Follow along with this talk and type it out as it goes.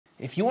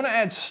If you want to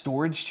add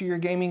storage to your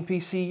gaming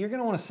PC, you're going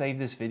to want to save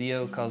this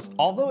video because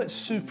although it's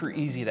super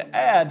easy to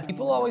add,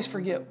 people always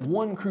forget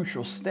one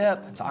crucial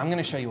step, so I'm going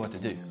to show you what to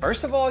do.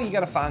 First of all, you got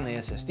to find the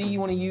SSD you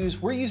want to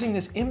use. We're using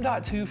this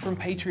M.2 from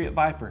Patriot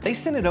Viper. They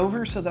sent it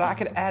over so that I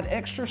could add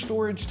extra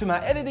storage to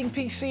my editing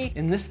PC,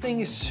 and this thing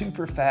is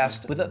super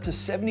fast with up to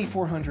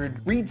 7,400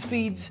 read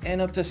speeds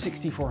and up to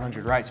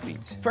 6,400 write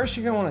speeds. First,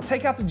 you're going to want to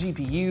take out the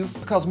GPU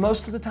because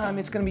most of the time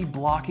it's going to be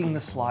blocking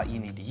the slot you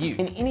need to use.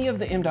 And any of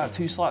the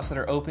M.2 slots that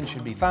are open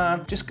should be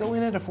fine. Just go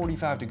in at a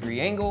 45-degree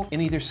angle and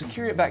either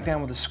secure it back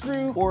down with a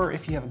screw, or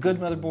if you have a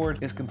good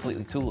motherboard, it's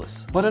completely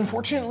toolless. But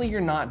unfortunately,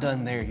 you're not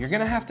done there. You're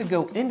gonna have to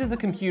go into the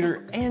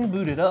computer and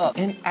boot it up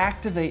and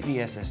activate the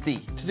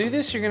SSD. To do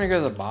this, you're gonna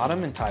go to the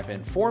bottom and type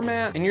in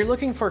format, and you're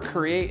looking for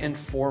create and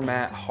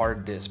format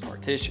hard disk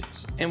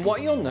partitions. And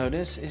what you'll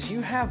notice is you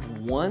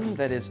have one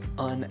that is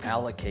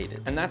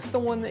unallocated, and that's the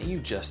one that you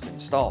just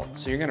installed.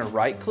 So you're gonna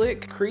right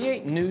click,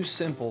 create new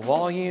simple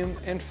volume,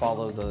 and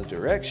follow the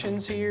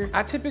directions here.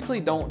 I typically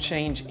don't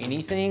change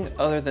anything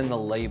other than the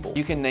label.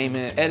 You can name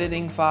it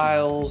editing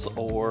files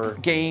or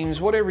games,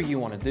 whatever you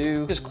want to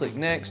do. Just click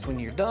next when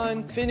you're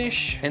done,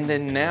 finish, and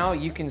then now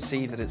you can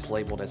see that it's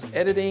labeled as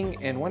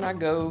editing. And when I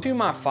go to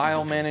my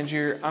file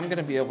manager, I'm going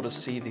to be able to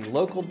see the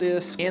local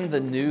disk and the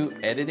new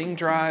editing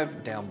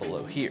drive down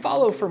below here.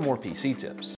 Follow for more PC tips.